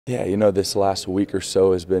Yeah, this last week or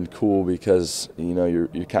so has been cool because you're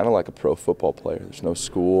kind of like a pro football player. There's no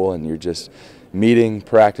school, and you're just meeting,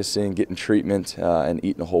 practicing, getting treatment, and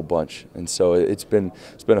eating a whole bunch. And so it's been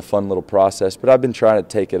a fun little process. But I've been trying to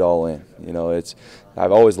take it all in.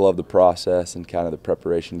 I've always loved the process and kind of the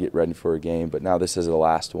preparation, get ready for a game. But now this is the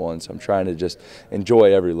last one, so I'm trying to just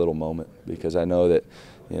enjoy every little moment because I know that.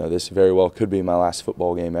 This very well could be my last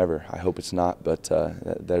football game ever. I hope it's not, but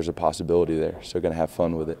there's a possibility there. So going to have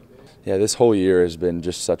fun with it. Yeah, this whole year has been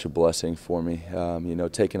just such a blessing for me.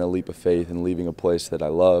 Taking a leap of faith and leaving a place that I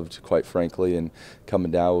loved, quite frankly, and coming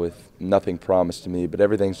down with nothing promised to me, but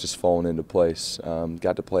everything's just fallen into place.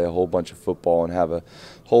 Got to play a whole bunch of football and have a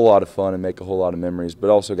whole lot of fun and make a whole lot of memories, but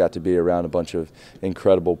also got to be around a bunch of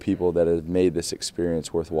incredible people that have made this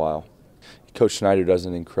experience worthwhile. Coach Snyder does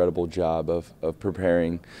an incredible job of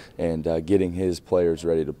preparing and getting his players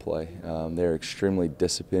ready to play. They're an extremely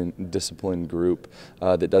disciplined group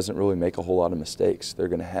that doesn't really make a whole lot of mistakes. They're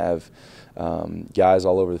going to have guys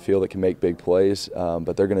all over the field that can make big plays,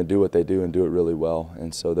 but they're going to do what they do and do it really well.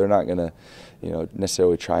 And so they're not going to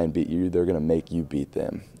necessarily try and beat you. They're going to make you beat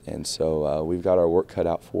them. And so we've got our work cut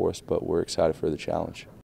out for us, but we're excited for the challenge.